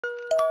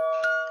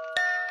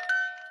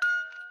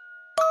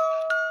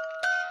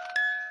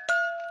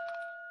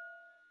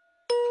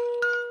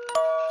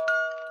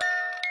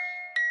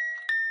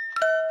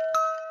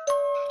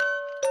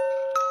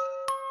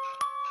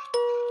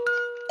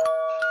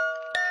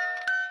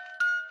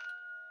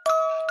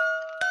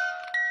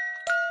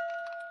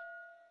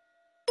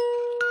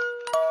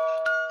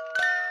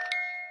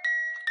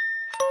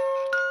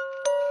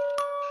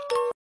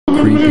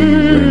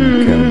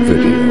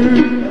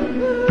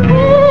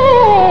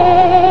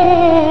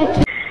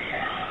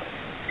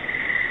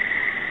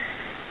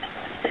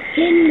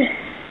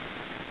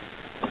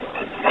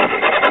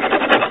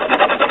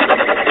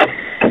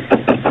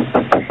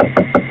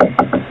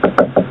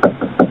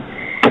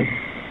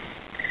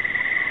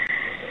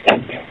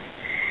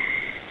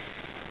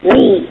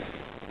3,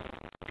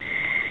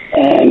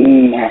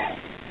 M.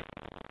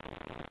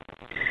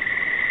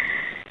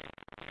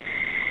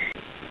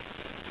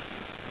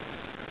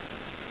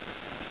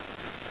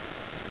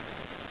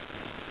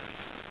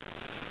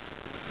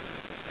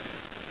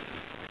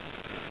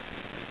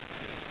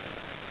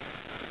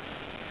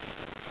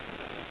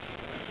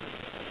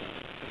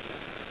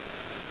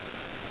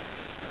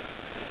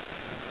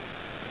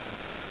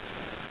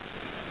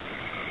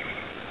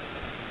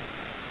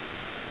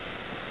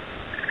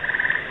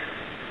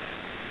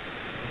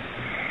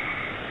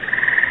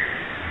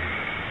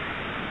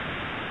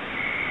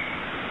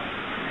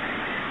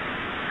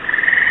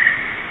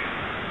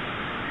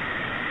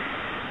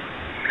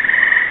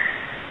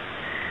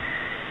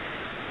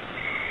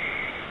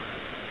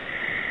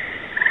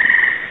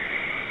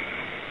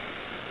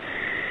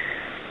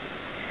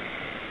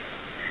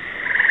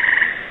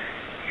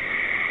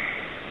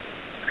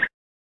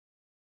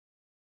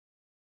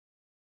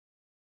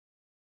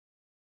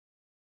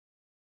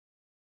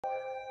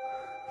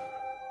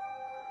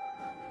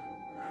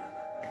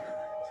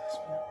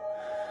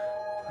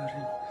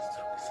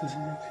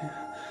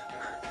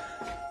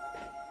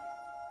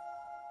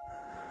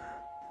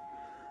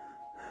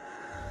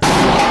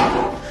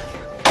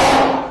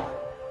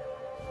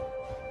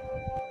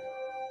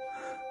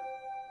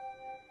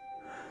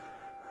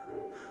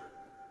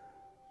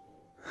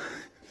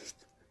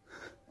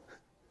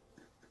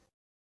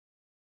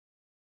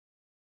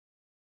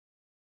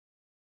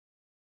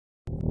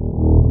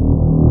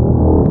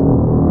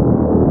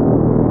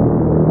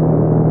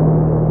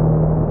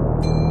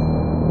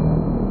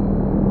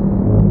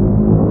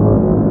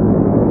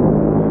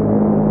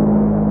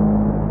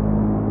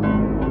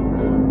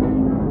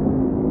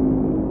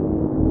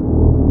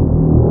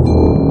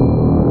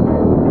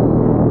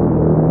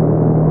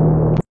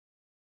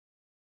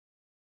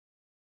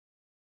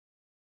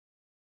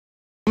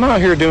 I'm out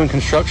here doing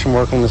construction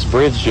work on this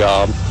bridge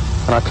job,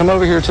 and I come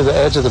over here to the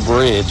edge of the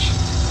bridge,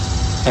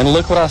 and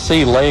look what I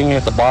see laying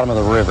at the bottom of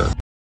the river.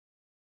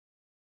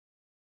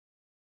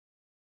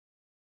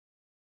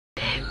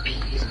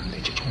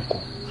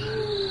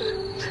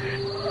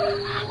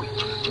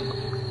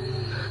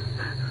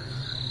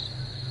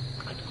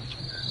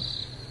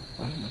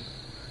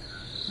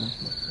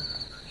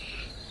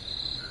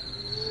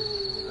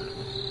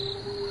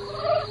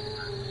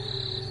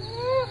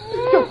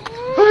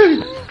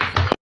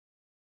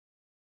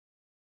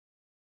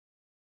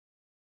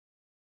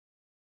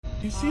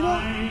 Do you see that?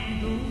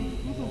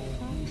 What the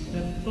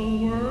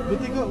fuck? But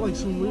they got like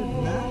some weird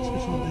maps or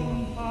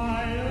something.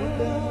 What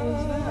the hell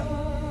is that?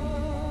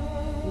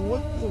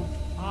 What the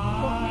fuck?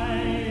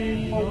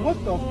 Oh, what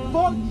the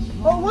fuck?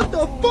 Oh, what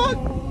the fuck?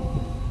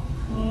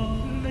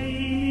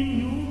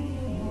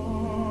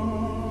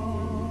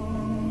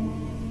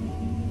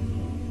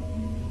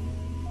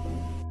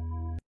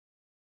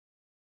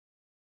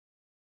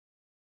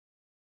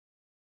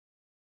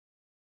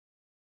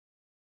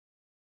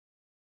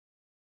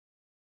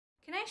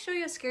 Can I show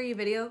you a scary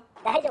video?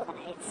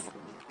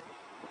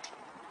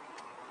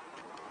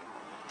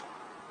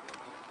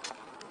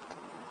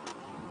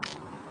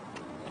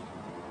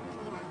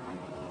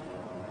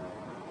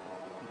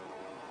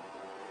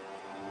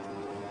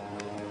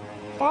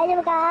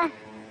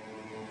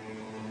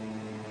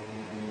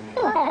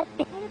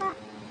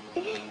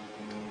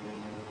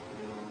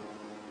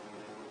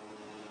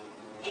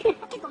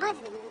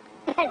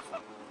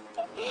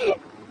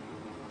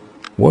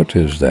 What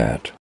is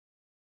that?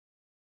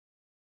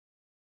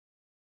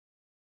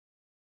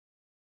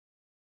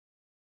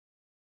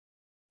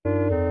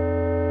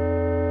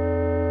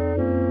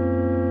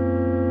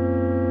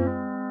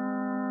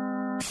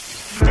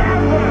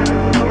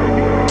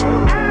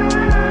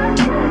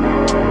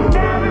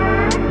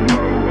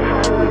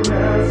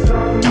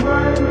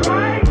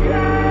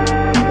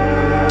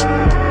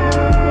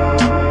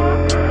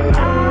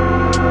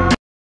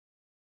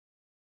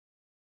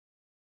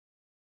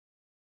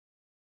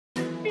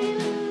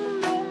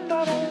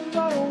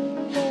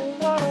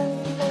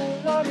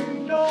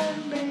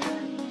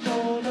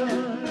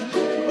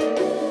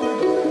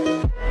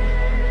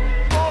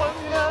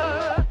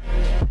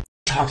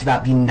 Talked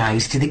about being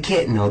nice to the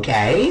kitten,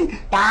 okay?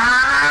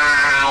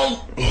 Die!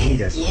 He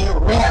does. You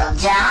will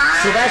die!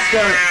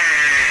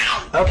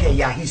 Sylvester! Okay,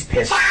 yeah, he's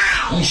pissed.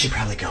 Die. You should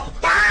probably go.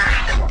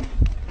 Die! Come on.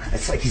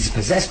 It's like he's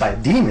possessed by a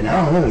demon.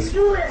 I don't know.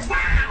 You will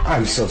die!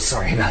 I'm so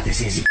sorry about this,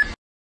 Izzy.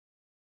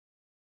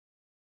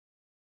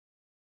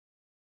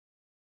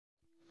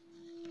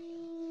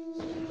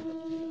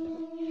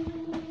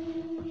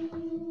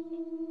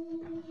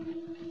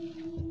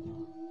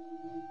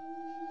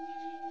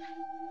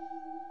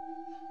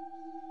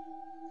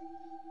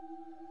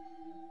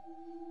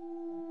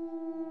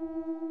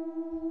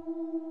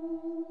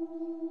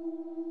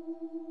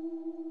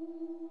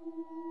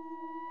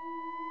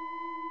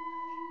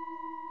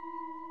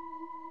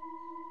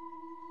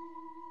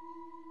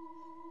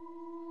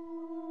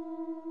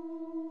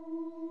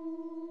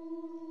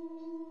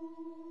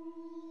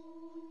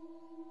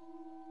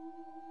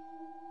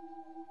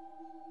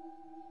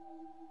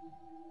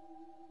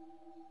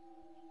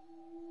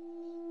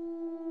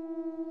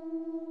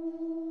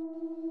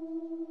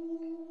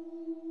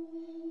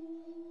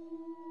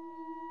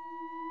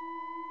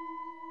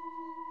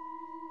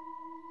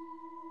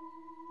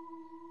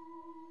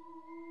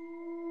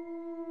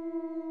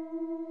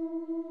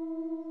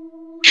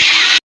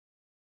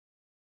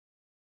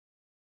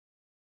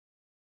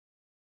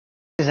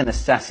 an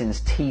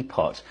assassin's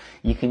teapot.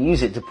 You can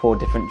use it to pour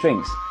different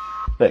drinks.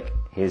 Look,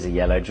 here's a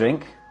yellow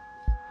drink.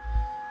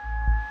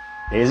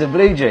 Here's a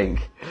blue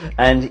drink.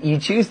 And you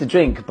choose the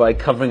drink by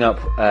covering up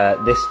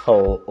this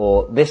hole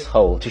or this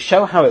hole. To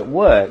show how it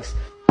works,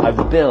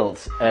 I've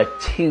built a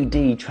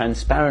 2D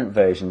transparent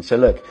version. So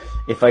look,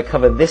 if I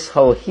cover this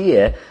hole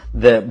here,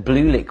 the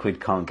blue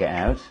liquid can't get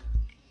out.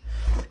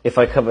 If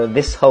I cover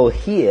this hole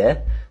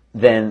here,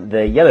 then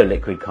the yellow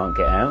liquid can't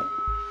get out.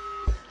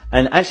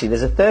 And actually,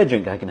 there's a third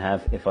drink I can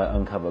have if I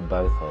uncover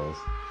both holes.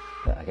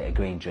 Look, I get a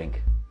green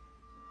drink.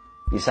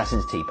 The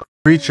assassin's teapot.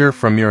 Creature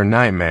from your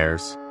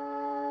nightmares.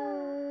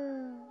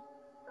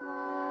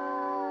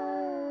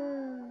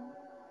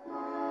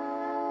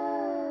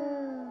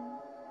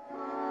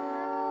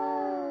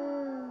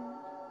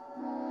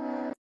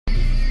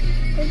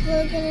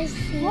 We're gonna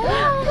see.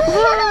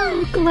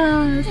 Wow,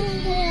 class.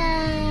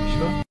 Yeah.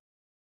 Sure.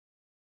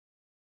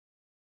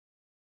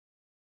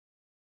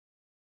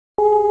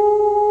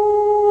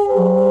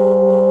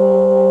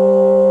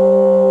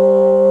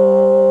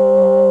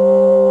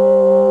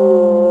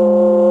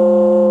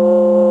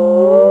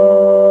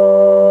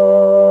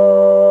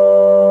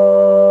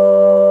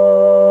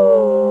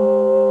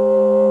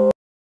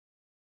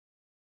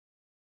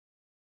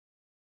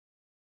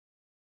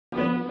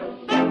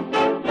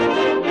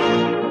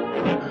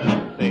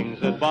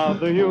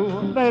 Bother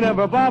you, they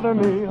never bother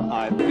me.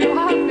 I feel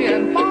happy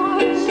and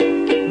fast,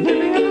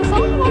 living in the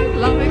sunlight,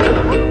 loving in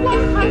the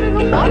moonlight, having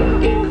a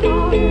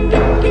wonderful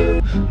time.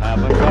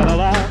 haven't got a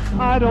laugh,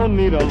 I don't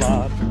need a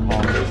lot.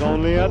 Coffee's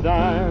only a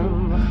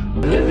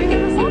dime. Living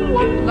in the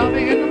sunlight,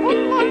 loving in the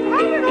moonlight,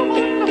 having a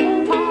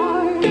wonderful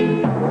time.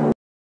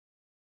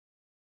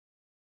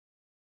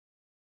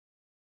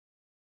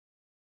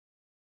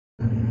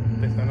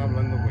 Te están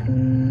hablando, güey.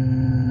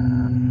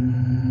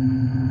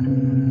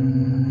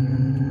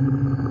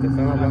 Te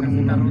están hablando. La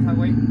casita rosa,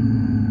 güey.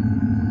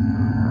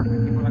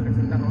 Aquí por la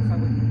casita rosa,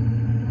 güey.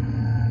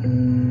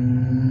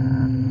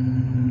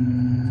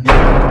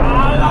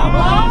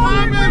 ¡No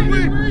mames,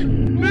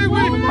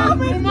 güey!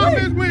 ¡No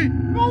mames, güey!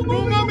 ¡No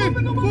mames!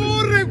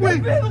 ¡Corre,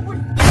 güey!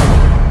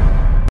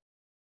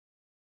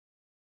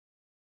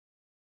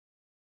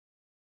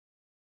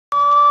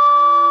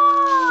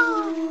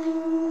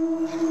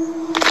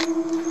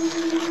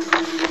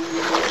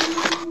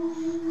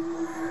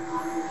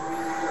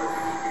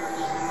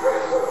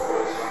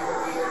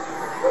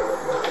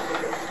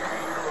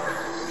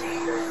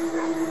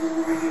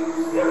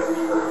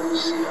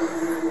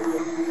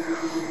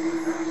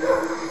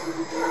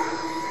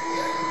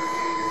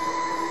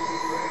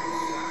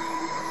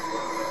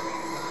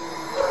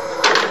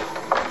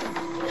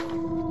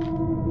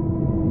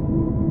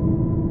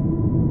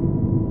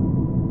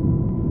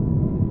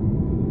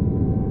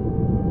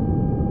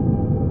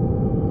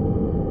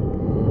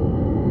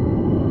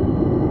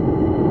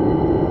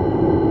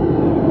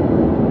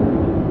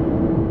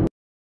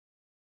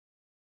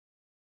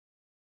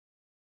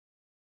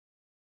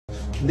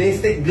 De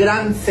este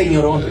gran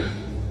señorón,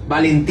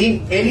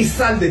 Valentín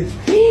Elizalde.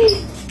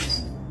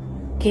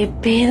 ¿Qué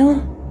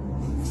pedo?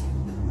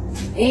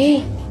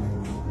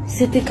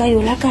 Se te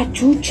cayó la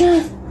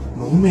cachucha.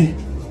 No, me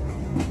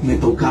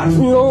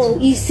tocaron. No,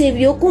 y se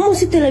vio como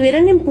si te la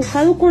hubieran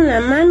empujado con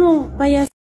la mano, vaya.